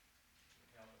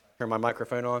Turn my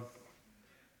microphone on.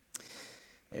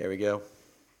 There we go.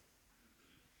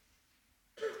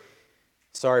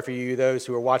 Sorry for you, those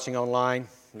who are watching online.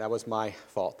 That was my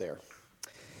fault there.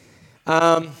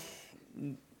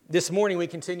 This morning we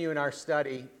continue in our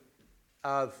study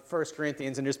of 1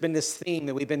 Corinthians, and there's been this theme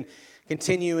that we've been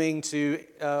continuing to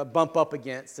bump up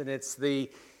against, and it's the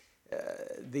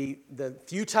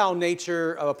futile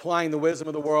nature of applying the wisdom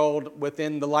of the world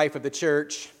within the life of the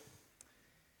church,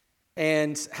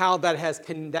 and how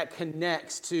that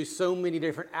connects to so many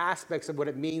different aspects of what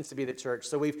it means to be the church.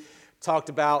 So we've talked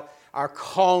about our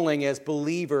calling as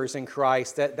believers in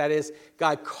Christ. That is,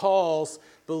 God calls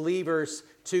believers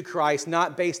to Christ,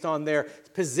 not based on their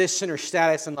position or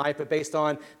status in life, but based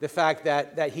on the fact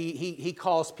that He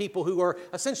calls people who are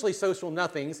essentially social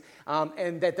nothings,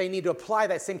 and that they need to apply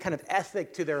that same kind of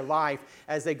ethic to their life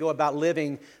as they go about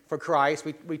living for Christ.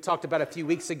 We talked about a few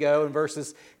weeks ago in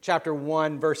chapter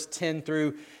 1, verse 10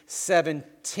 through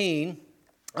 17.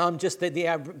 Just that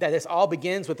this all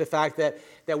begins with the fact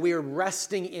that we are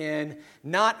resting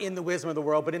not in the wisdom of the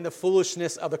world, but in the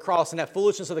foolishness of the cross. And that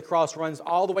foolishness of the cross runs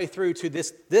all the way through to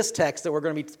this text that we're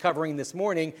going to be covering this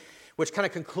morning, which kind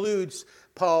of concludes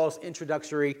Paul's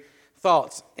introductory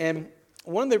thoughts. And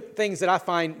one of the things that I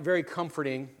find very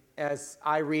comforting as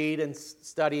I read and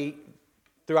study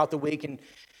throughout the week and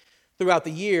throughout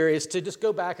the year is to just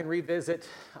go back and revisit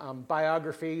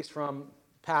biographies from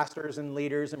pastors and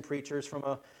leaders and preachers from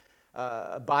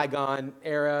a bygone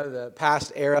era, the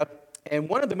past era. And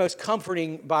one of the most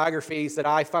comforting biographies that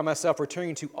I find myself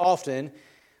returning to often,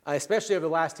 especially over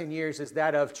the last 10 years, is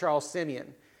that of Charles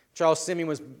Simeon. Charles Simeon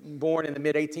was born in the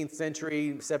mid-18th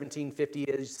century,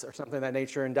 1750s or something of that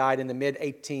nature, and died in the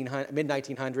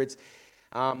mid-1900s.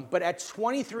 But at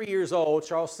 23 years old,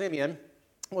 Charles Simeon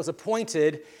was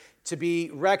appointed to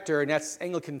be rector, and that's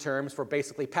Anglican terms for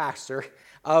basically pastor,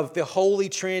 of the Holy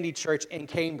Trinity Church in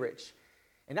Cambridge.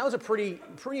 And that was a pretty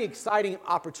exciting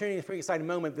opportunity, a pretty exciting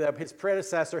moment that his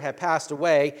predecessor had passed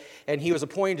away, and he was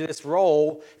appointed to this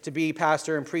role to be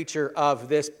pastor and preacher of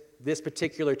this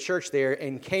particular church there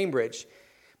in Cambridge.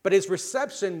 But his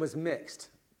reception was mixed.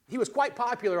 He was quite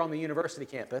popular on the university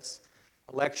campus,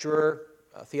 a lecturer,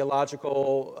 a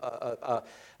theological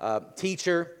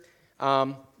teacher,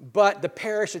 but the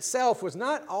parish itself was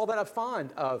not all that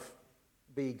fond of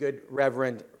the good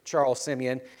Reverend Charles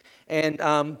Simeon. And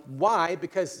why?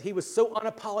 Because he was so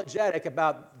unapologetic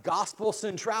about gospel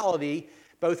centrality,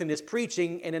 both in his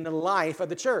preaching and in the life of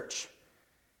the church,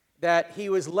 that he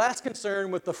was less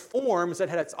concerned with the forms that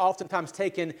had oftentimes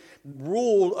taken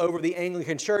rule over the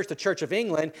Anglican Church, the Church of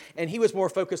England, and he was more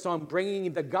focused on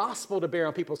bringing the gospel to bear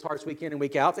on people's hearts week in and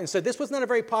week out. And so this was not a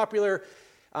very popular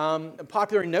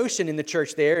notion in the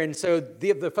church there, and so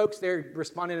the folks there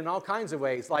responded in all kinds of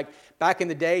ways. Like back in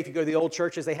the day, if you go to the old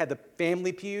churches, they had the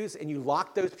family pews, and you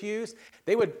locked those pews.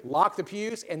 They would lock the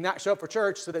pews and not show up for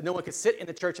church so that no one could sit in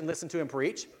the church and listen to him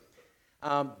preach.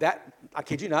 That, I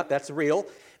kid you not, that's real.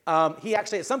 He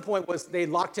actually, at some point, they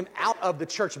locked him out of the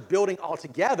church building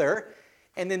altogether,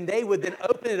 and then they would then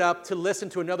open it up to listen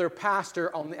to another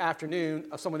pastor on the afternoon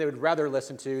of someone they would rather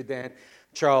listen to than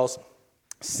Charles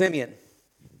Simeon.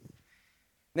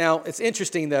 Now, it's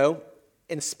interesting, though,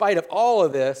 in spite of all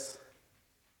of this,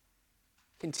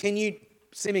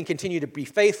 Simeon continued to be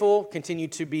faithful,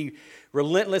 continued to be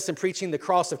relentless in preaching the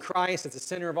cross of Christ as the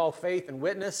center of all faith and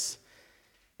witness.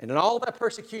 And in all that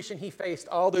persecution he faced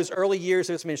all those early years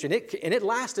of his ministry, and it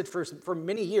lasted for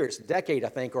many years, a decade, I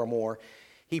think, or more.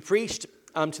 He preached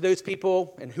to those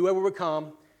people and whoever would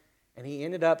come, and he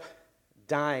ended up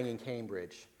dying in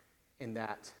Cambridge in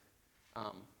that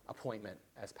appointment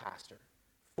as pastor.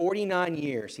 49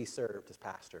 years he served as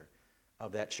pastor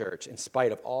of that church in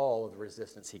spite of all of the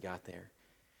resistance he got there.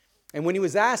 And when he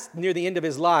was asked near the end of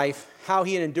his life how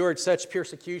he had endured such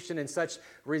persecution and such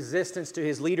resistance to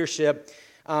his leadership,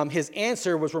 his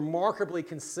answer was remarkably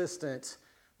consistent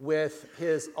with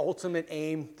his ultimate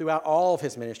aim throughout all of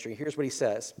his ministry. Here's what he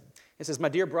says. He says, "My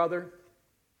dear brother,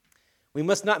 we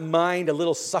must not mind a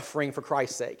little suffering for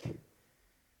Christ's sake.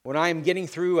 When I am getting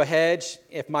through a hedge,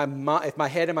 if my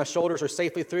head and my shoulders are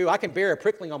safely through, I can bear a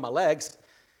prickling on my legs.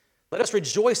 Let us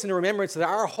rejoice in the remembrance that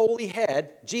our holy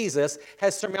head, Jesus,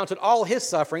 has surmounted all his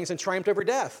sufferings and triumphed over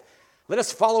death. Let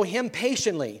us follow him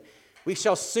patiently. We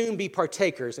shall soon be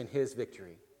partakers in his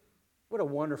victory." What a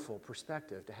wonderful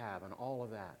perspective to have on all of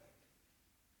that.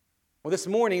 Well, this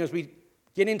morning, as we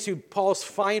get into Paul's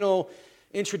final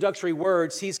introductory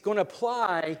words, he's going to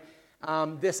apply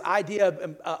this idea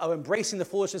of embracing the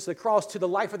foolishness of the cross to the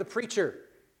life of the preacher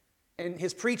and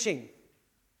his preaching.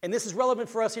 And this is relevant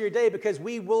for us here today because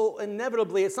we will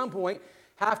inevitably at some point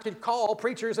have to call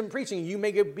preachers and preaching. You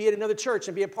may be at another church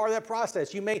and be a part of that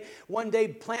process. You may one day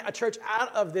plant a church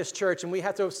out of this church, and we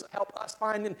have to help us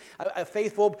find a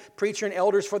faithful preacher and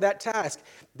elders for that task.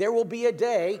 There will be a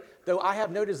day, though I have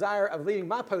no desire of leaving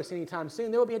my post anytime soon,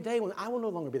 there will be a day when I will no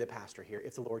longer be the pastor here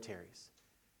if the Lord tarries.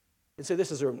 And so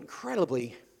this is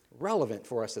incredibly relevant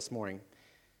for us this morning.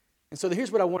 And so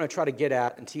here's what I want to try to get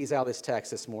at and tease out this text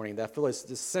this morning that I feel is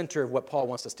the center of what Paul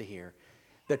wants us to hear.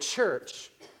 The church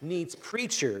needs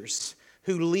preachers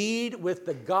who lead with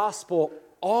the gospel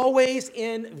always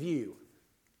in view,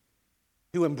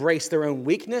 who embrace their own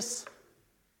weakness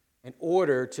in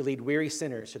order to lead weary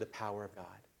sinners to the power of God.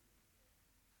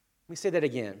 Let me say that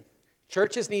again.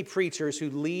 Churches need preachers who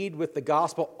lead with the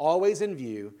gospel always in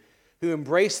view, who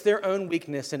embrace their own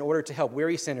weakness in order to help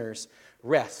weary sinners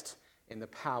rest in the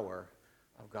power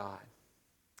of God.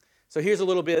 So here's a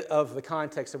little bit of the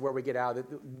context of where we get out.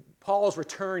 Paul's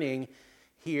returning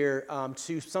here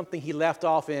to something he left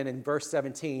off in verse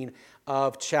 17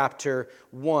 of chapter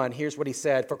 1. Here's what he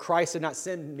said: "For Christ did not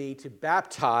send me to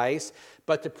baptize,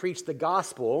 but to preach the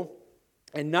gospel,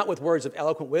 and not with words of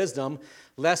eloquent wisdom,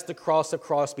 lest the cross of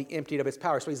Christ be emptied of its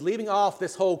power." So he's leaving off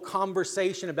this whole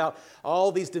conversation about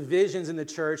all these divisions in the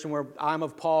church, and where I'm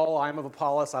of Paul, I'm of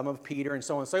Apollos, I'm of Peter, and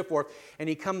so on and so forth. And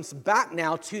he comes back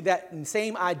now to that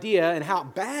same idea and how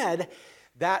bad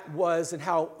that was and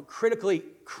how critically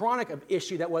chronic of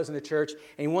issue that was in the church.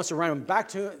 And he wants to run him back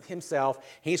to himself. And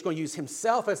he's going to use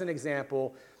himself as an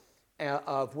example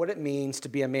of what it means to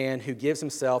be a man who gives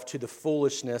himself to the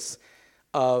foolishness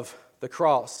of the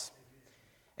cross.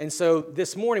 And so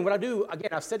this morning, what I do, again,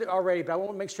 I've said it already, but I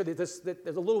want to make sure that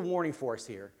there's a little warning for us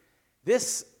here.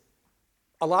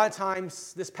 A lot of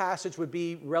times, this passage would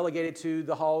be relegated to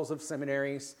the halls of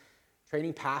seminaries,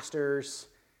 training pastors,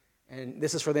 and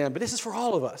this is for them. But this is for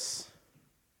all of us,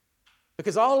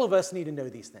 because all of us need to know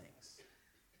these things.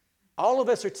 All of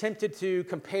us are tempted to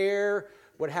compare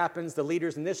what happens, the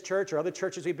leaders in this church or other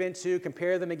churches we've been to,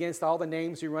 compare them against all the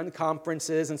names who run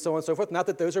conferences and so on and so forth. Not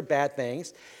that those are bad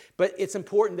things, but it's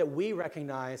important that we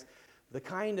recognize the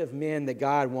kind of men that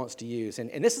God wants to use.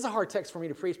 And this is a hard text for me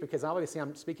to preach because obviously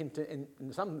I'm speaking to, in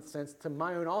some sense, to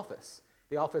my own office,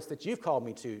 the office that you've called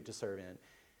me to serve in.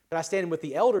 But I stand with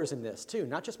the elders in this too,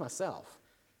 not just myself.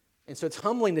 And so it's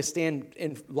humbling to stand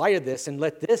in light of this and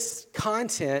let this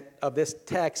content of this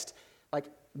text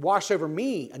wash over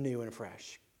me anew and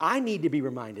fresh. I need to be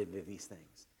reminded of these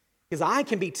things because I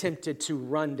can be tempted to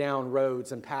run down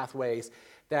roads and pathways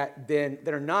that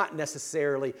are not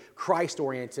necessarily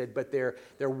Christ-oriented, but they're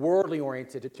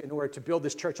worldly-oriented in order to build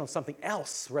this church on something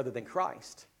else rather than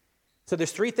Christ. So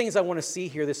there's three things I want to see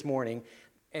here this morning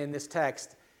in this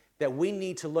text that we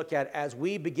need to look at as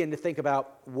we begin to think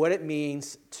about what it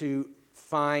means to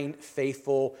find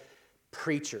faithful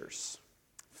preachers,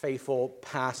 faithful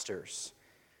pastors.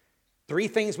 Three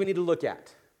things we need to look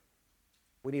at.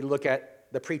 We need to look at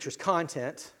the preacher's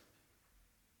content.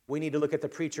 We need to look at the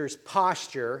preacher's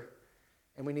posture.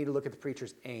 And we need to look at the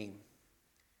preacher's aim.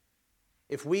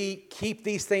 If we keep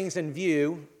these things in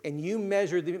view, and you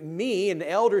measure me and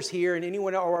the elders here and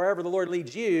anyone or wherever the Lord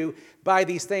leads you by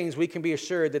these things, we can be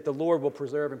assured that the Lord will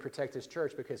preserve and protect His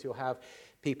church because He'll have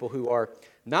people who are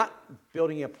not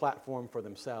building a platform for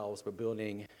themselves, but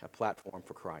building a platform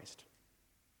for Christ.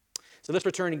 So let's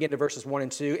return again to verses 1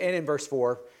 and 2 and in verse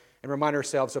 4 and remind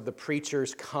ourselves of the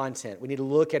preacher's content. We need to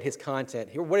look at his content.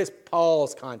 Here, what is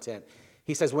Paul's content?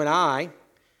 He says, When I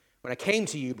came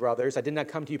to you, brothers, I did not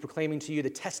come to you proclaiming to you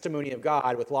the testimony of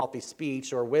God with lofty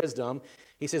speech or wisdom.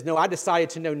 He says, no, I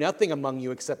decided to know nothing among you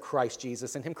except Christ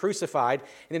Jesus and Him crucified.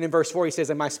 And then in verse 4 he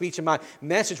says, and my speech and my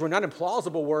message were not in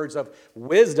plausible words of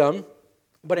wisdom,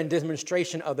 but in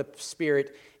demonstration of the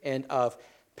Spirit and of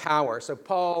power. So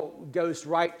Paul goes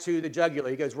right to the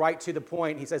jugular. He goes right to the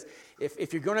point. He says,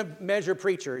 if you're going to measure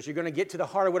preachers, you're going to get to the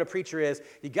heart of what a preacher is,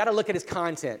 you got to look at his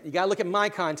content. You got to look at my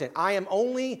content. I am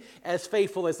only as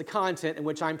faithful as the content in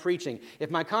which I'm preaching. If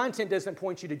my content doesn't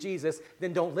point you to Jesus,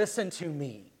 then don't listen to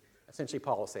me, essentially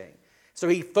Paul is saying. So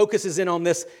he focuses in on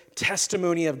this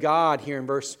testimony of God here in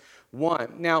verse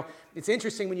 1. Now, it's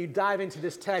interesting when you dive into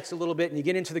this text a little bit and you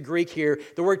get into the Greek here,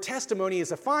 the word testimony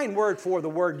is a fine word for the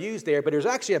word used there, but there's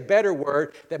actually a better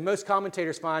word that most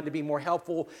commentators find to be more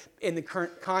helpful in the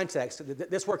current context.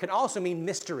 This word can also mean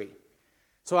mystery.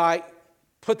 So I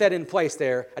put that in place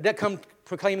there. I did come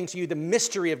proclaiming to you the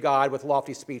mystery of God with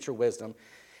lofty speech or wisdom.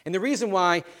 And the reason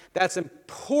why that's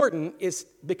important is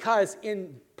because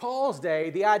in Paul's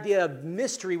day, the idea of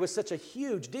mystery was such a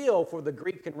huge deal for the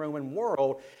Greek and Roman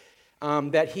world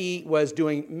that he was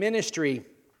doing ministry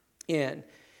in.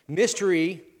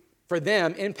 Mystery for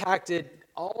them impacted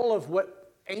all of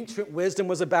what ancient wisdom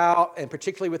was about, and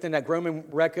particularly within that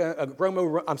Greco-Roman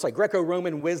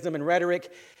wisdom and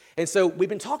rhetoric. And so we've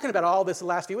been talking about all this the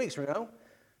last few weeks, you know?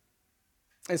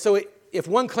 And so if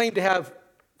one claimed to have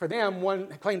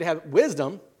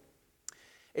wisdom,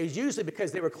 it was usually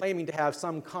because they were claiming to have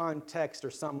some context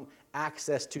or some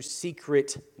access to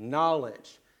secret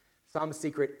knowledge, some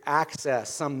secret access,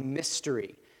 some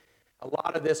mystery. A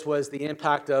lot of this was the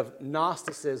impact of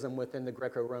Gnosticism within the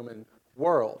Greco-Roman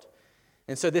world.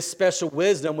 And so this special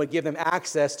wisdom would give them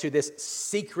access to this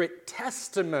secret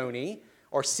testimony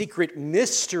or secret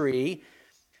mystery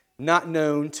not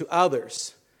known to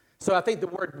others. So I think the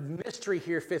word mystery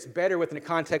here fits better within the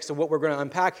context of what we're going to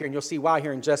unpack here, and you'll see why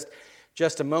here in just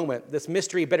a moment. This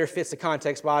mystery better fits the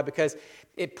context. Why? Because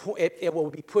it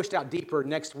will be pushed out deeper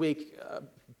next week.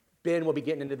 Ben will be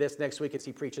getting into this next week as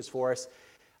he preaches for us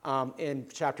in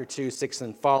chapter 2, 6,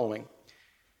 and following.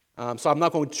 So I'm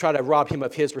not going to try to rob him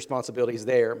of his responsibilities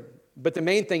there. But the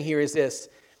main thing here is this.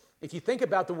 If you think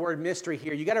about the word mystery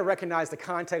here, you got to recognize the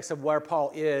context of where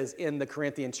Paul is in the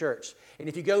Corinthian church. And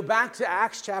if you go back to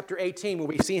Acts chapter 18, where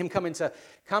we see him coming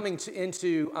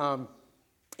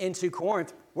into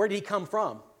Corinth, where did he come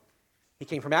from? He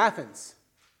came from Athens.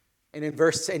 And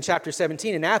in chapter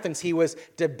 17, in Athens, he was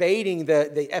debating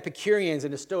the Epicureans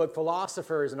and the Stoic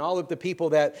philosophers and all of the people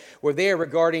that were there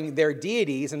regarding their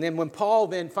deities. And then when Paul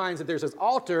then finds that there's this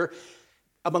altar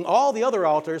among all the other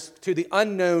altars to the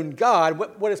unknown God,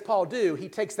 what does Paul do? He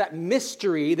takes that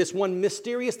mystery, this one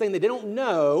mysterious thing that they don't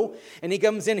know, and he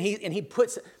comes in and he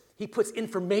puts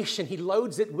information, he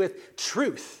loads it with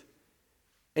truth.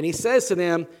 And he says to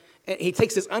them, he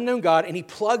takes this unknown God and he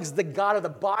plugs the God of the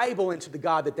Bible into the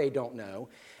God that they don't know.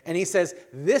 And he says,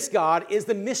 this God is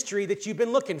the mystery that you've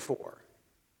been looking for.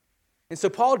 And so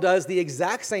Paul does the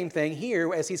exact same thing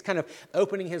here as he's kind of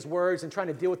opening his words and trying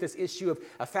to deal with this issue of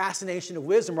a fascination of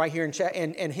wisdom right here in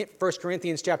 1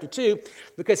 Corinthians chapter 2,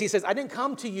 because he says, I didn't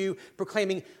come to you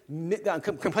proclaiming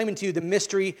to you the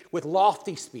mystery with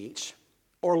lofty speech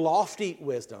or lofty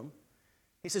wisdom.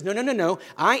 He says, no.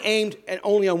 I aimed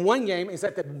only on one game, is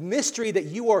that the mystery that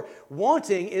you are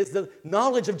wanting is the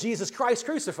knowledge of Jesus Christ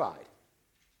crucified.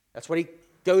 That's what he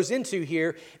goes into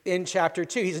here in chapter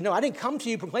 2. He says, no, I didn't come to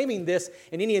you proclaiming this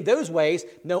in any of those ways.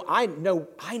 No, I know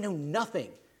nothing.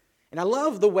 And I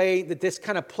love the way that this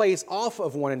kind of plays off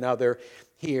of one another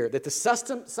here, that the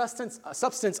substance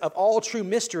of all true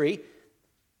mystery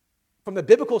from the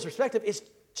biblical perspective is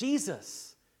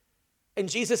Jesus and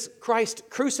Jesus Christ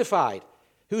crucified,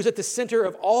 who's at the center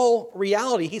of all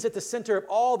reality. He's at the center of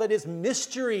all that is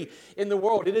mystery in the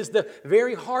world. It is the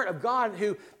very heart of God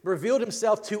who revealed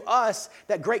himself to us,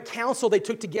 that great council they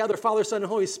took together, Father, Son, and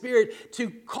Holy Spirit, to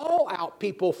call out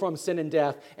people from sin and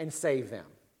death and save them.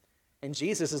 And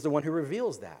Jesus is the one who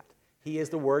reveals that. He is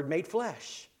the Word made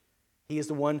flesh. He is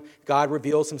the one, God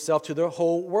reveals himself to the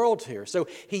whole world here. So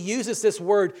he uses this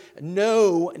word,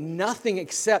 know nothing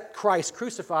except Christ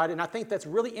crucified. And I think that's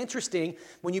really interesting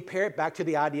when you pair it back to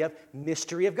the idea of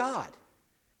mystery of God.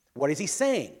 What is he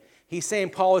saying? He's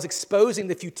saying Paul is exposing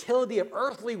the futility of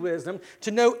earthly wisdom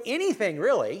to know anything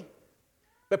really,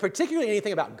 but particularly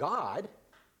anything about God,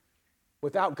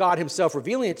 without God himself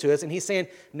revealing it to us. And he's saying,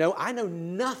 no, I know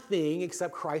nothing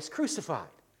except Christ crucified.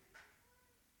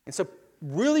 And so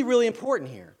really, really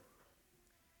important here.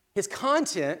 His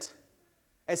content,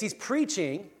 as he's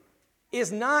preaching,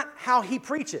 is not how he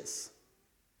preaches.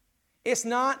 It's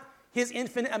not his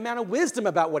infinite amount of wisdom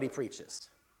about what he preaches.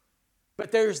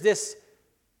 But there's this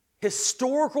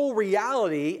historical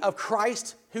reality of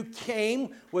Christ who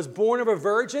came, was born of a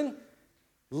virgin,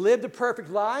 lived a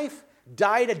perfect life,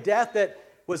 died a death that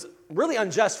was really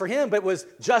unjust for him, but was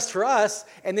just for us,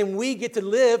 and then we get to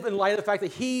live in light of the fact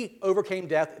that he overcame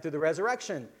death through the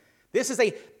resurrection. This is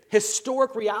a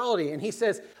historic reality, and he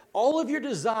says, all of your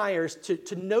desires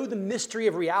to know the mystery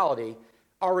of reality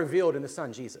are revealed in the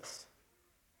Son, Jesus.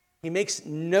 He makes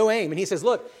no aim, and he says,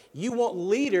 look, you want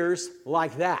leaders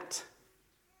like that,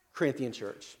 Corinthian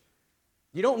church.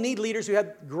 You don't need leaders who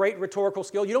have great rhetorical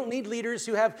skill. You don't need leaders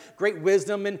who have great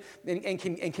wisdom and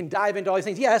can dive into all these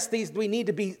things. Yes, we need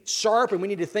to be sharp and we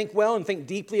need to think well and think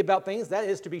deeply about things. That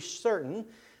is to be certain.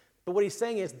 But what he's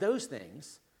saying is those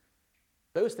things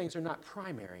are not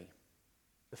primary.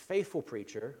 The faithful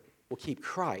preacher will keep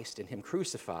Christ and him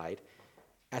crucified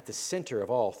at the center of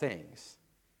all things.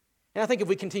 And I think if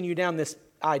we continue down this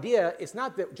idea, it's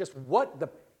not that just what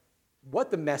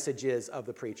the message is of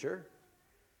the preacher,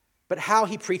 but how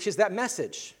he preaches that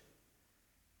message.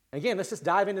 Again, let's just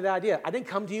dive into the idea. I didn't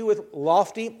come to you with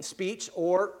lofty speech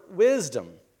or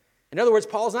wisdom. In other words,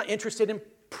 Paul's not interested in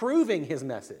proving his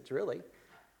message, really.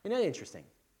 Isn't that interesting?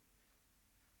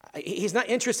 He's not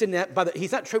interested in that.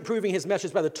 He's not proving his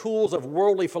message by the tools of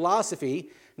worldly philosophy.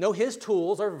 No, his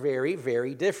tools are very,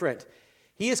 very different.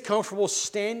 He is comfortable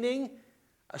standing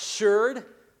assured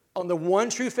on the one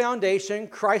true foundation,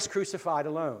 Christ crucified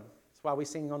alone. That's why we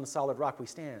sing, "On the solid rock we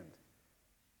stand."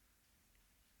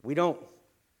 We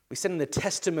stand in the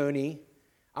testimony.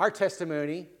 Our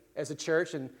testimony as a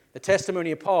church and the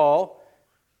testimony of Paul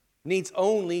needs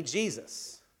only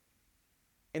Jesus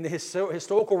and the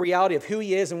historical reality of who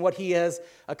he is and what he has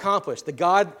accomplished. The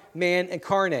God-man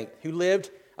incarnate who lived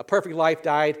a perfect life,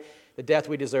 died the death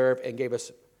we deserve, and gave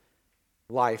us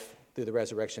life through the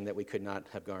resurrection that we could not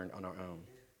have garnered on our own.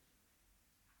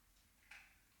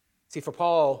 See, for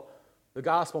Paul, the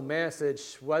gospel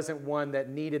message wasn't one that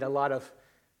needed a lot of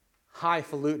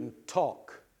highfalutin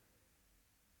talk.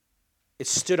 It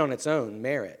stood on its own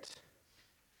merit.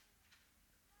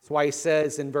 That's why he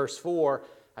says in verse 4,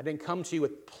 "I didn't come to you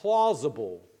with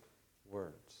plausible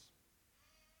words."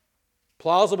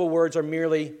 Plausible words are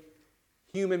merely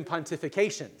human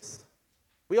pontifications.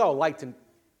 We all like to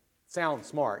sound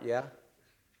smart, yeah?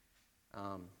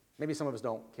 Maybe some of us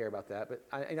don't care about that, but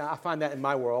I find that in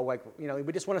my world,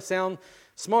 we just want to sound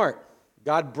smart.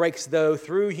 God breaks, though,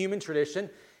 through human tradition,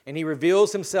 and he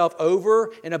reveals himself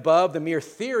over and above the mere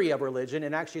theory of religion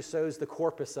and actually shows the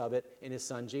corpus of it in his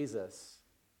son Jesus.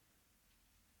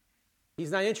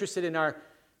 He's not interested in our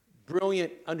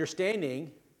brilliant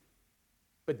understanding,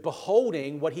 but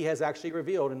beholding what he has actually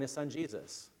revealed in his son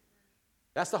Jesus.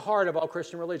 That's the heart of all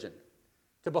Christian religion,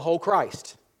 to behold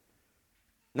Christ.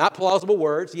 Not plausible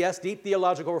words. Yes, deep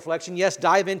theological reflection. Yes,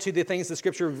 dive into the things the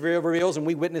Scripture reveals, and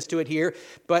we witness to it here.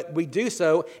 But we do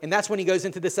so, and that's when he goes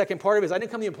into the second part of it. I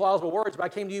didn't come to you in plausible words, but I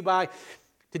came to you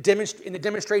in the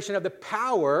demonstration of the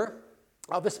power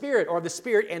of the Spirit, or of the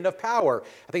Spirit and of power.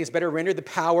 I think it's better rendered the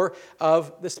power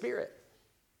of the Spirit.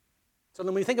 So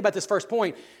when we think about this first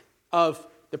point of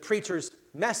the preacher's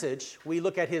message, we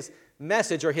look at his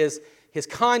message or his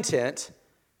content.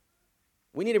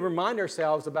 We need to remind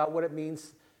ourselves about what it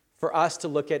means for us to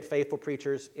look at faithful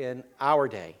preachers in our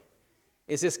day.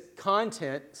 Is this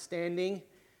content standing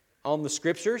on the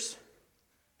Scriptures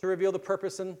to reveal the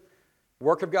purpose and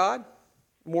work of God?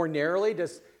 More narrowly,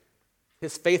 does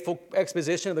his faithful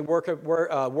exposition of the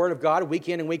Word of God week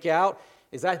in and week out,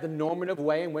 is that the normative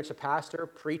way in which a pastor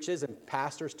preaches and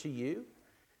pastors to you?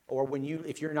 Or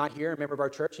if you're not here, a member of our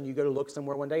church, and you go to look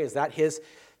somewhere one day, is that his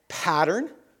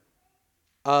pattern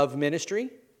of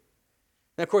ministry?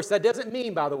 And of course, that doesn't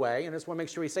mean, by the way, and I just want to make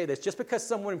sure we say this, just because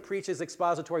someone preaches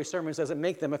expository sermons doesn't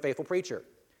make them a faithful preacher.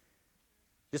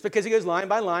 Just because he goes line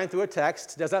by line through a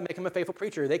text, does that make him a faithful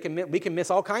preacher? We can miss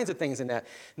all kinds of things in that.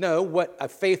 No, what a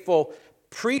faithful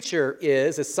preacher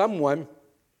is someone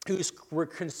who's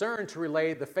concerned to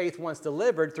relay the faith once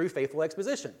delivered through faithful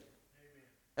exposition. Amen.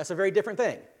 That's a very different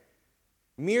thing.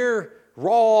 Mere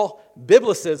raw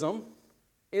biblicism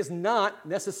is not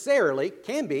necessarily,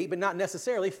 can be, but not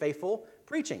necessarily faithful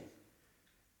preaching.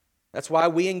 That's why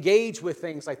we engage with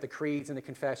things like the creeds and the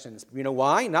confessions. You know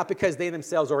why? Not because they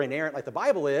themselves are inerrant like the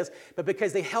Bible is, but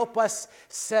because they help us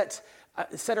set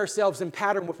ourselves in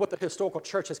pattern with what the historical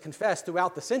church has confessed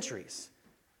throughout the centuries.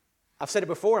 I've said it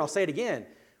before and I'll say it again.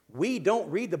 We don't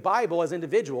read the Bible as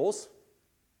individuals.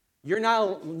 You're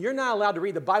not allowed to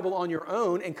read the Bible on your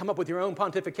own and come up with your own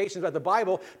pontifications about the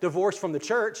Bible divorced from the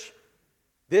church.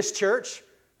 This church,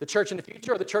 the church in the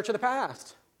future, or the church of the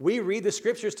past. We read the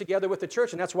Scriptures together with the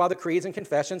church, and that's why the creeds and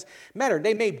confessions matter.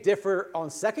 They may differ on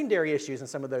secondary issues in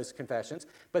some of those confessions,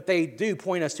 but they do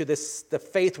point us to the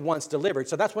faith once delivered.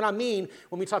 So that's what I mean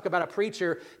when we talk about a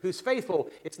preacher who's faithful.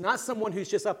 It's not someone who's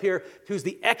just up here who's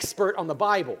the expert on the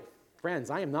Bible.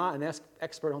 Friends, I am not an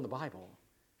expert on the Bible.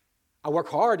 I work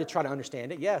hard to try to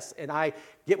understand it, yes, and I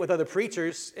get with other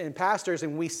preachers and pastors,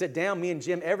 and we sit down, me and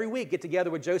Jim, every week, get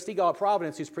together with Joe Stegall at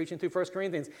Providence, who's preaching through 1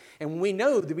 Corinthians, and we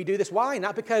know that we do this. Why?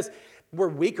 Not because we're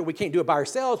weak or we can't do it by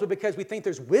ourselves, but because we think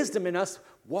there's wisdom in us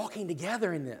walking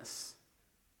together in this.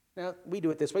 Now, we do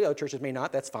it this way. Other churches may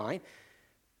not. That's fine.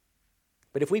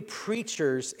 But if a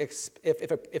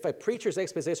preacher's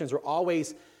expositions are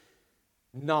always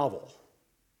novel,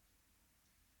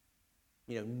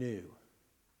 new,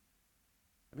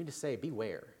 let me just say,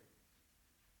 beware.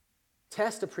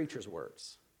 Test a preacher's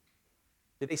words.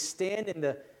 Do they stand in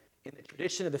the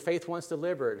tradition of the faith once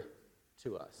delivered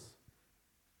to us?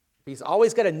 If he's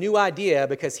always got a new idea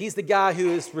because he's the guy who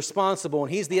is responsible and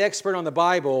he's the expert on the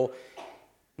Bible,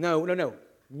 no.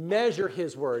 Measure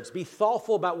his words. Be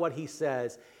thoughtful about what he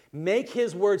says. Make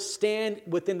his words stand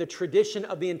within the tradition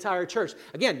of the entire church.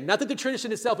 Again, not that the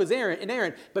tradition itself is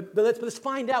inerrant, but let's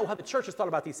find out how the church has thought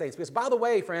about these things. Because, by the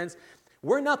way, friends,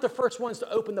 we're not the first ones to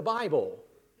open the Bible.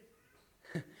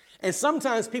 And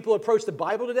sometimes people approach the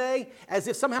Bible today as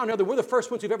if somehow or another we're the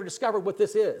first ones who've ever discovered what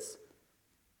this is.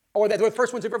 Or that we're the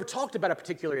first ones who've ever talked about a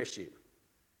particular issue.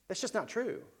 That's just not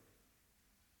true.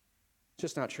 It's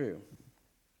just not true.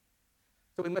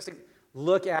 So we must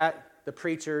look at the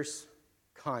preacher's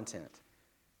content.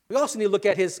 We also need to look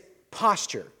at his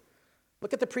posture.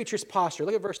 Look at the preacher's posture.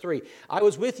 Look at verse 3. I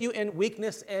was with you in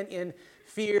weakness and in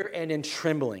fear and in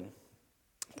trembling.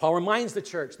 Paul reminds the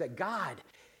church that God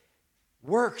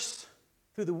works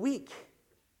through the weak.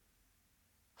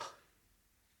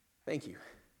 Thank you.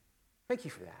 Thank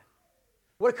you for that.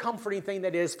 What a comforting thing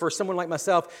that is for someone like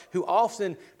myself who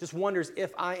often just wonders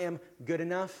if I am good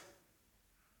enough,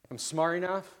 if I'm smart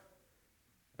enough,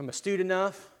 if I'm astute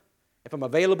enough, if I'm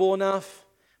available enough.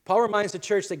 Paul reminds the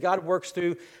church that God works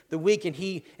through the weak, and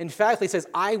he emphatically says,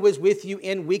 I was with you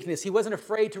in weakness. He wasn't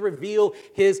afraid to reveal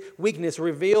his weakness,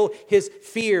 reveal his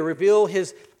fear, reveal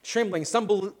his trembling. Some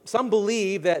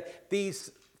believe that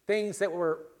these things that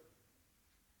were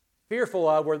fearful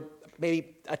of were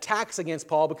maybe attacks against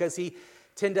Paul because he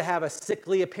tended to have a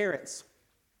sickly appearance,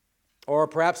 or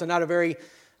perhaps not a very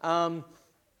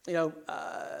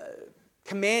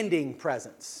commanding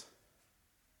presence.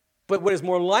 But what is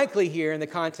more likely here in the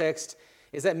context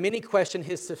is that many question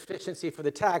his sufficiency for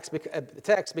the text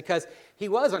because he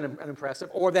was unimpressive,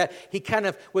 or that he kind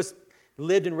of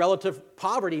lived in relative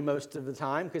poverty most of the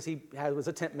time because he was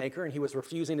a tent maker and he was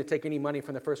refusing to take any money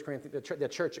from the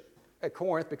church at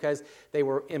Corinth because they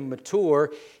were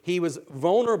immature. He was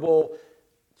vulnerable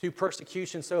to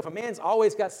persecution. So if a man's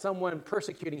always got someone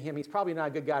persecuting him, he's probably not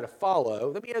a good guy to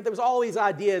follow. There was all these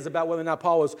ideas about whether or not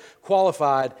Paul was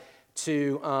qualified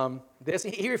to this.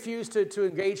 He refused to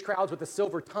engage crowds with a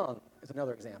silver tongue, is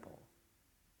another example.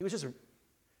 He was just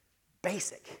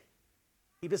basic.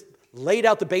 He just laid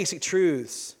out the basic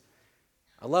truths.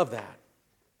 I love that.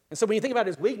 And so when you think about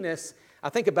his weakness, I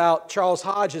think about Charles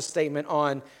Hodge's statement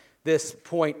on this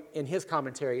point in his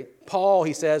commentary. Paul,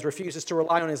 he says, refuses to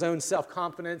rely on his own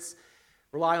self-confidence,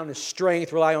 rely on his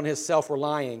strength, rely on his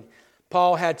self-relying.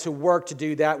 Paul had to work to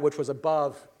do that which was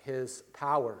above his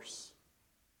powers.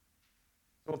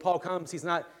 When Paul comes, he's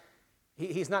not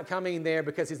coming there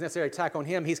because he's necessarily an attack on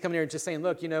him. He's coming there just saying,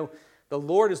 look, the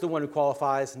Lord is the one who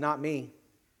qualifies, not me.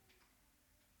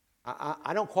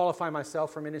 I don't qualify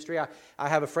myself for ministry. I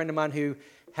have a friend of mine who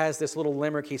has this little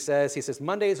limerick. He says,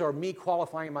 Mondays are me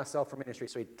qualifying myself for ministry.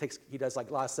 So he does like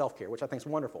a lot of self-care, which I think is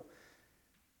wonderful.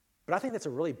 But I think that's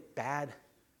a really bad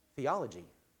theology.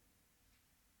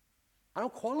 I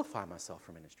don't qualify myself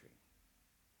for ministry.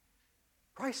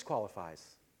 Christ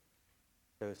qualifies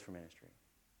those for ministry.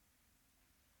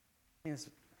 It's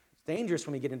dangerous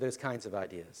when we get into those kinds of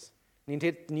ideas. And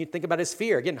you think about his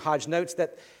fear. Again, Hodge notes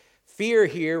that fear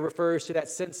here refers to that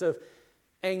sense of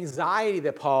anxiety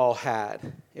that Paul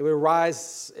had. It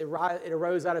arose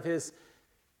out of his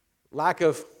lack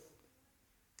of,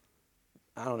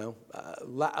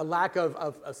 a lack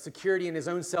of security in his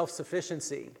own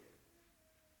self-sufficiency.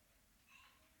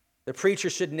 The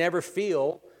preacher should never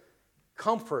feel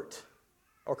comfort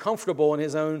or comfortable in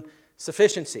his own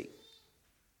sufficiency.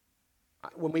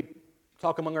 When we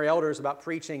talk among our elders about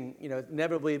preaching,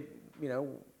 inevitably,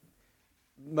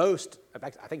 most, in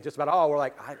fact, I think just about all, we're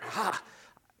like,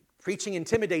 preaching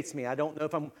intimidates me. I don't know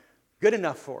if I'm good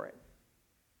enough for it.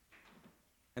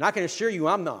 And I can assure you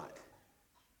I'm not.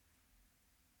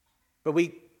 But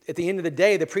at the end of the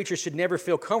day, the preacher should never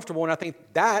feel comfortable, and I think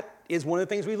that is one of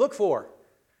the things we look for.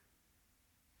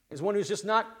 Is one who's just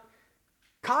not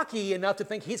cocky enough to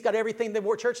think he's got everything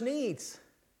the church needs.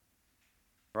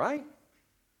 Right?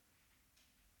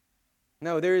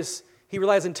 No, he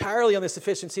relies entirely on the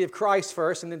sufficiency of Christ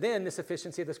first, and then the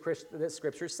sufficiency of the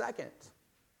Scripture second.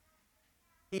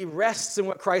 He rests in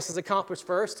what Christ has accomplished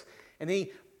first, and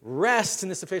he rests in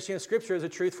the sufficiency of Scripture as a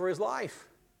truth for his life.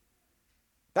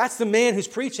 That's the man who's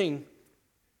preaching.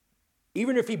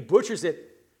 Even if he butchers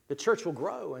it, the church will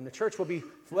grow, and the church will be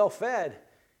well fed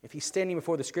if he's standing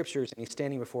before the Scriptures and he's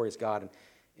standing before his God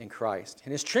in Christ.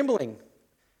 And his trembling,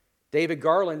 David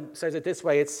Garland says it this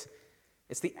way, it's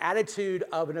the attitude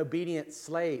of an obedient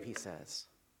slave, he says.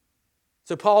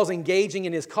 So Paul's engaging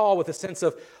in his call with a sense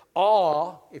of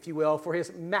awe, if you will, for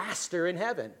his master in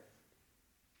heaven.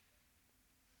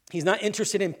 He's not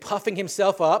interested in puffing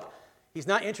himself up. He's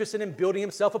not interested in building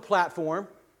himself a platform.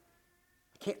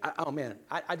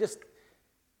 I just,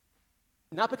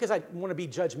 not because I want to be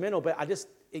judgmental, but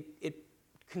it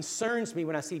concerns me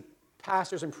when I see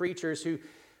pastors and preachers who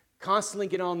constantly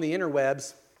get on the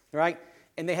interwebs, right?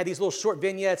 And they have these little short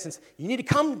vignettes and say, you need to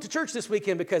come to church this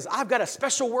weekend because I've got a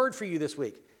special word for you this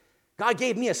week. God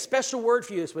gave me a special word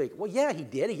for you this week. Well, yeah, he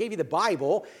did. He gave you the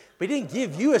Bible, but he didn't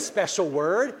give you a special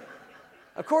word.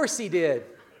 Of course he did.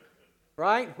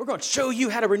 Right? We're going to show you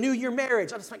how to renew your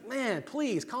marriage. I was like, man,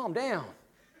 please calm down.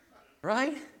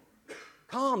 Right?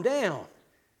 Calm down.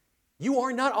 You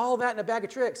are not all that in a bag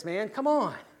of tricks, man. Come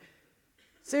on.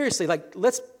 Seriously, like,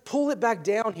 let's pull it back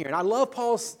down here. And I love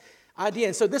Paul's idea.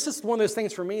 And so this is one of those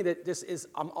things for me that just is,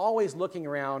 I'm always looking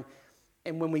around.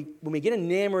 And when we get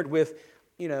enamored with,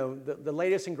 you know, the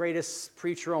latest and greatest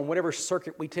preacher on whatever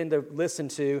circuit we tend to listen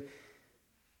to,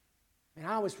 and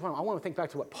I want to think back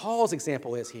to what Paul's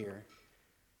example is here.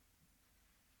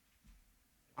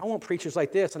 I want preachers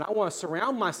like this, and I want to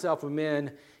surround myself with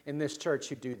men in this church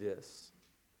who do this.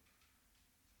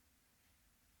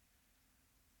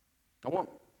 I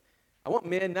want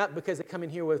men not because they come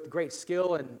in here with great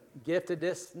skill and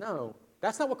giftedness. No,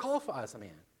 that's not what qualifies a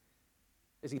man.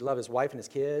 Does he love his wife and his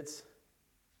kids?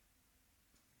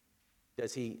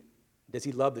 Does he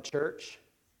love the church?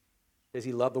 Does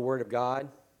he love the Word of God?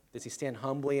 Does he stand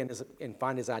humbly and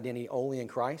find his identity only in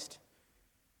Christ?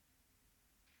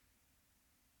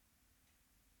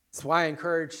 That's why I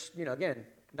encourage, again,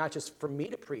 not just for me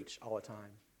to preach all the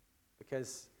time,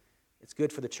 because it's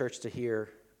good for the church to hear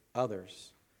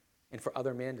others and for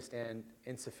other men to stand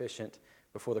insufficient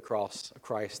before the cross of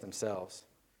Christ themselves.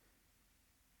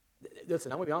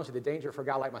 Listen, I'm going to be honest with you, the danger for a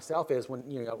guy like myself is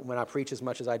when I preach as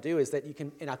much as I do is that you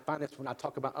can, and I find this when I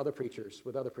talk about other preachers,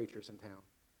 with other preachers in town,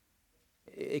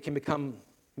 it can become,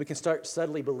 we can start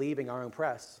subtly believing our own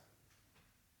press.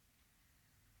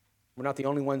 We're not the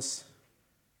only ones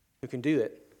who can do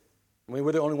it. I mean,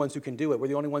 we're the only ones who can do it. We're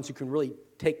the only ones who can really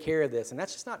take care of this, and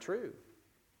that's just not true.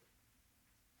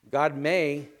 God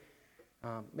may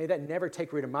that never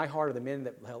take root in my heart or the men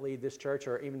that lead this church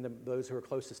or even those who are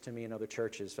closest to me in other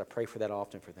churches. I pray for that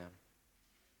often for them.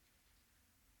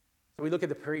 So we look at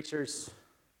the preacher's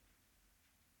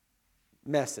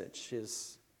message,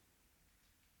 his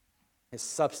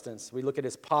substance. We look at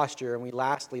his posture, and we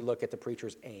lastly look at the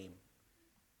preacher's aim.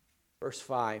 Verse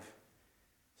 5,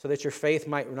 so that your faith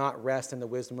might not rest in the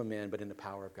wisdom of men, but in the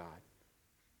power of God.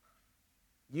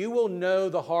 You will know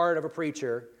the heart of a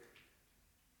preacher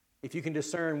if you can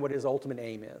discern what his ultimate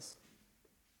aim is.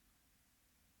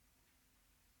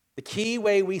 The key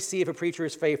way we see if a preacher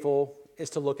is faithful is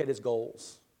to look at his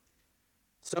goals.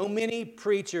 So many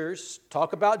preachers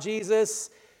talk about Jesus,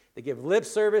 they give lip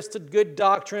service to good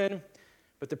doctrine,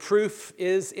 but the proof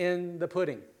is in the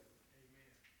pudding.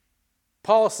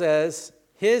 Paul says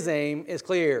his aim is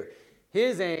clear.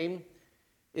 His aim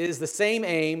is the same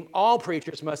aim all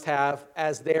preachers must have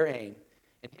as their aim.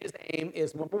 And his aim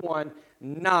is, number one,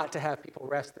 not to have people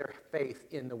rest their faith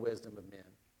in the wisdom of men.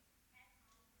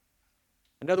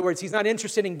 In other words, he's not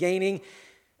interested in gaining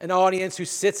an audience who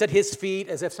sits at his feet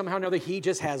as if somehow or another he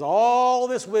just has all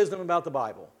this wisdom about the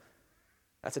Bible.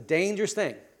 That's a dangerous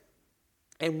thing.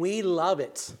 And we love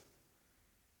it.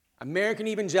 American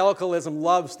evangelicalism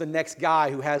loves the next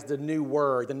guy who has the new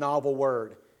word, the novel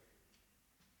word.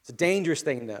 It's a dangerous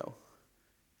thing, though.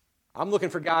 I'm looking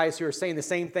for guys who are saying the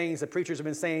same things that preachers have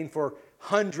been saying for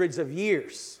hundreds of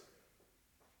years.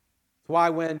 That's why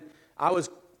when I was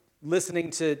listening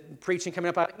to preaching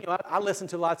coming up, I listened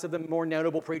to lots of the more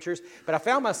notable preachers, but I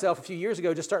found myself a few years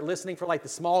ago just start listening for like the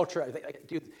small church,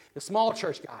 the small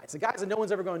church guys, the guys that no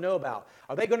one's ever going to know about.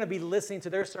 Are they going to be listening to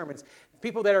their sermons?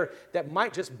 People that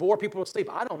might just bore people to sleep.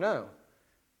 I don't know.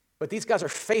 But these guys are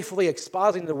faithfully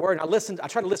expositing the word. And I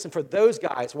try to listen for those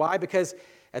guys. Why? Because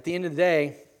at the end of the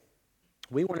day,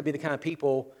 we want to be the kind of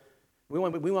people, we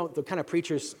want the kind of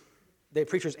preachers, the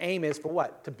preacher's aim is for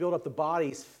what? To build up the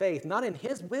body's faith, not in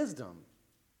his wisdom,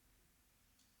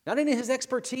 not in his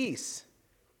expertise.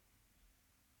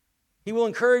 He will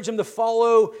encourage them to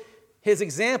follow his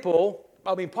example.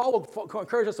 I mean, Paul will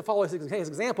encourage us to follow his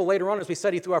example later on as we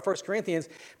study through our 1 Corinthians.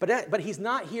 But he's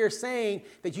not here saying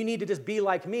that you need to just be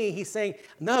like me. He's saying,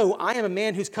 no, I am a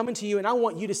man who's coming to you, and I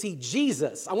want you to see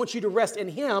Jesus. I want you to rest in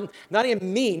him, not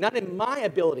in me, not in my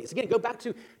abilities. Again, go back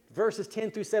to verses 10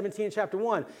 through 17 in chapter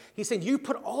 1. He's saying you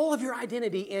put all of your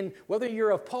identity in whether you're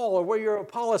of Paul or whether you're of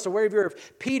Apollos or whether you're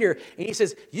of Peter. And he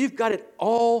says, you've got it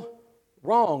all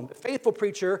wrong. The faithful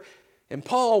preacher, and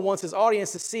Paul wants his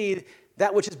audience to see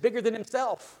that which is bigger than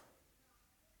himself.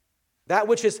 That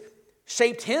which has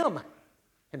shaped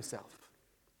himself.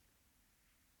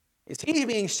 Is he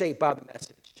being shaped by the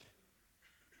message?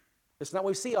 It's not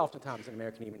what we see oftentimes in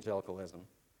American evangelicalism.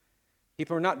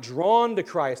 People are not drawn to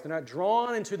Christ. They're not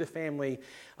drawn into the family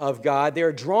of God.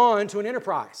 They're drawn to an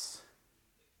enterprise.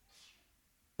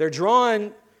 They're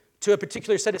drawn to a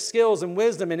particular set of skills and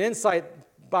wisdom and insight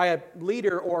by a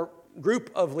leader or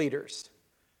group of leaders.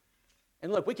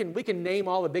 And look, we can name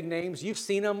all the big names. You've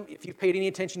seen them. If you've paid any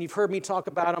attention, you've heard me talk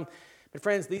about them. But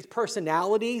friends, these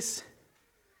personalities,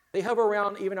 They hover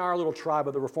around even our little tribe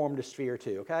of the Reformed sphere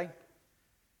too, okay?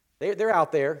 They're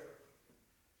out there.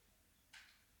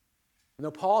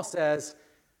 No, Paul says,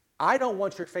 I don't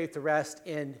want your faith to rest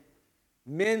in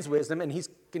men's wisdom, and he's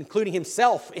including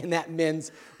himself in that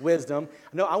men's wisdom.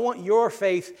 No, I want your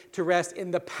faith to rest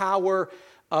in the power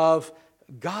of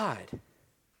God.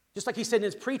 Just like he said in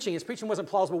his preaching wasn't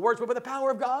plausible words, but by the power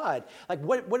of God. Like,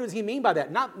 what does he mean by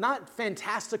that? Not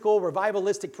fantastical,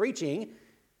 revivalistic preaching,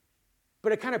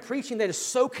 but a kind of preaching that is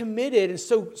so committed and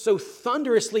so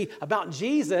thunderously about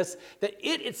Jesus that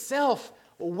it itself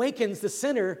awakens the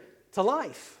sinner to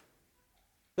life.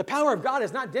 The power of God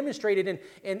is not demonstrated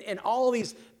in all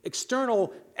these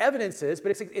external evidences,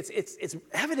 but it's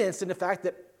evidenced in the fact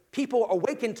that people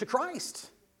awaken to Christ.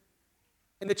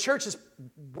 And the church is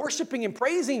worshiping and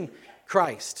praising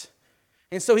Christ.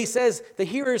 And so he says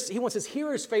he wants his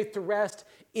hearers' faith to rest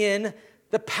in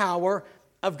the power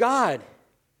of God.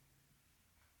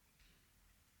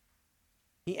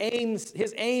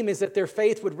 His aim is that their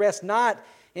faith would rest not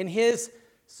in his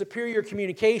superior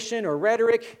communication or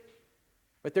rhetoric,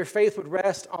 but their faith would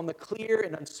rest on the clear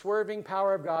and unswerving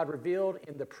power of God revealed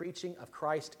in the preaching of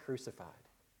Christ crucified.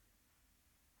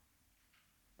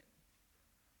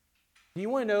 Do you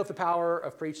want to know if the power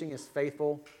of preaching is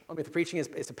faithful? I mean, if the preaching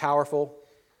is powerful?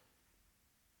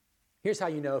 Here's how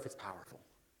you know if it's powerful.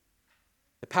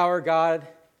 The power of God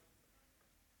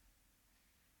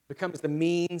becomes the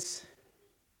means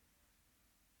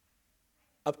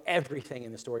of everything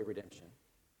in the story of redemption.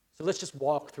 So let's just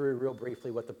walk through real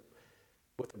briefly what the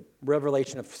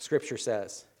revelation of Scripture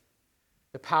says.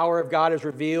 The power of God is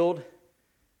revealed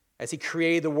as he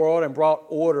created the world and brought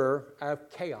order out of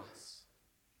chaos.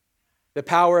 The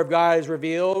power of God is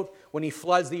revealed when he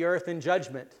floods the earth in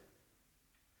judgment.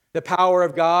 The power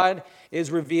of God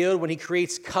is revealed when he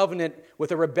creates covenant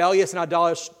with a rebellious and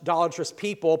idolatrous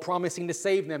people, promising to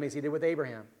save them as he did with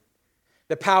Abraham.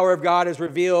 The power of God is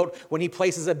revealed when he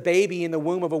places a baby in the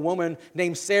womb of a woman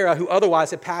named Sarah, who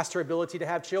otherwise had passed her ability to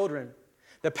have children.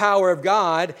 The power of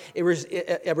God it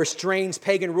restrains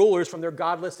pagan rulers from their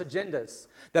godless agendas.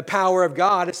 The power of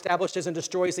God establishes and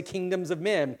destroys the kingdoms of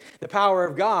men. The power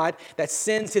of God that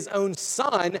sends his own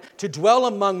Son to dwell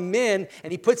among men,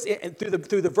 and he puts it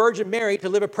through the Virgin Mary to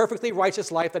live a perfectly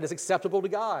righteous life that is acceptable to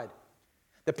God.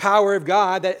 The power of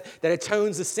God that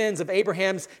atones the sins of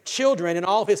Abraham's children and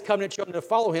all of his covenant children to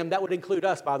follow him. That would include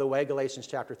us, by the way, Galatians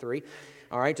chapter 3.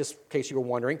 All right, just in case you were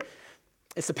wondering.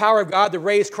 It's the power of God that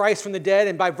raised Christ from the dead,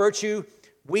 and by virtue,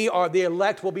 we are the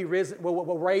elect will be raised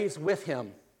with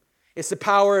him. It's the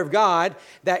power of God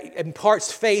that imparts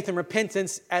faith and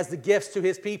repentance as the gifts to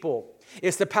his people.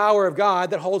 It's the power of God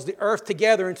that holds the earth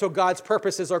together until God's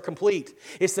purposes are complete.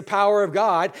 It's the power of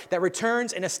God that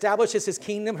returns and establishes his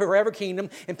kingdom, forever kingdom,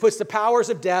 and puts the powers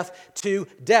of death to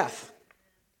death.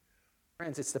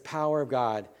 Friends, it's the power of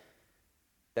God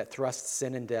that thrusts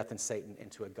sin and death and Satan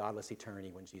into a godless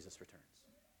eternity when Jesus returns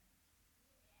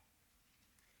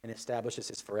and establishes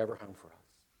his forever home for us.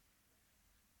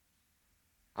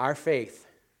 Our faith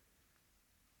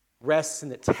rests in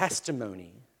the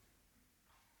testimony,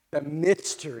 the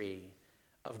mystery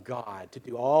of God to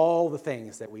do all the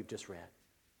things that we've just read.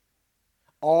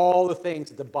 All the things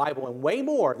that the Bible, and way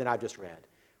more than I've just read,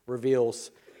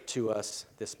 reveals to us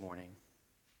this morning.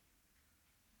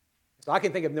 So I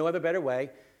can think of no other better way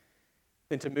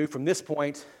than to move from this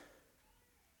point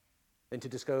than to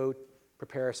just go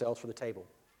prepare ourselves for the table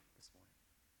this morning.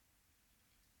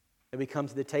 And we come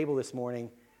to the table this morning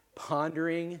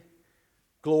pondering,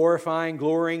 glorifying,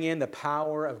 glorying in the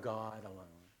power of God alone.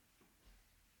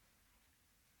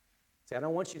 See, I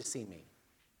don't want you to see me.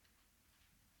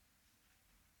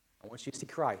 I want you to see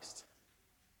Christ.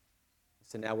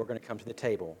 So now we're going to come to the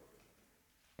table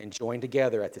and join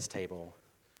together at this table,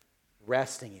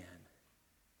 resting in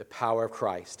the power of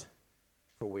Christ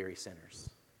for weary sinners.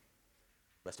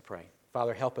 Let's pray.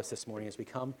 Father, help us this morning as we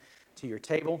come to your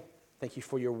table. Thank you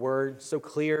for your word, so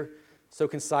clear, so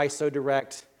concise, so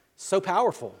direct, so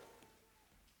powerful.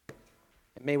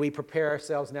 And may we prepare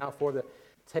ourselves now for the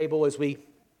table as we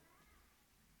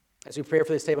prepare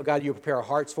for this table. God, you prepare our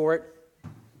hearts for it.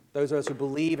 Those of us who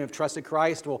believe and have trusted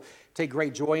Christ will take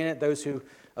great joy in it. Those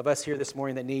of us here this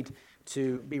morning that need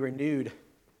to be renewed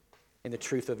in the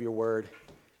truth of your word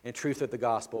and truth of the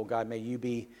gospel, God,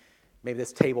 may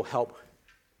this table help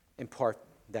impart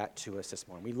that to us this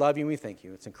morning. We love you and we thank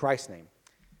you. It's in Christ's name.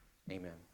 Amen.